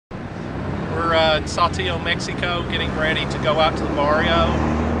here in Saltillo, Mexico, getting ready to go out to the barrio,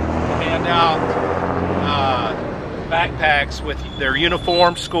 hand out backpacks with their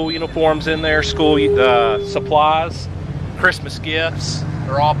uniforms, school uniforms in there, school supplies, Christmas gifts.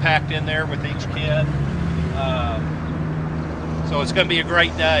 They're all packed in there with each kid. So it's going to be a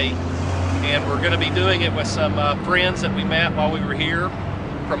great day, and we're going to be doing it with some friends that we met while we were here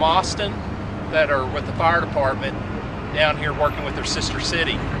from Austin that are with the fire department down here working with their sister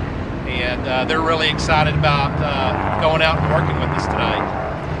city, and they're really excited about going out and working with us today.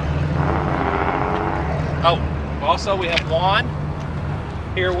 Oh, also we have Juan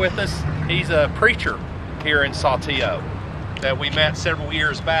here with us. He's a preacher here in Saltillo that we met several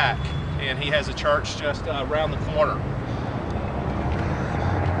years back, and he has a church just around the corner.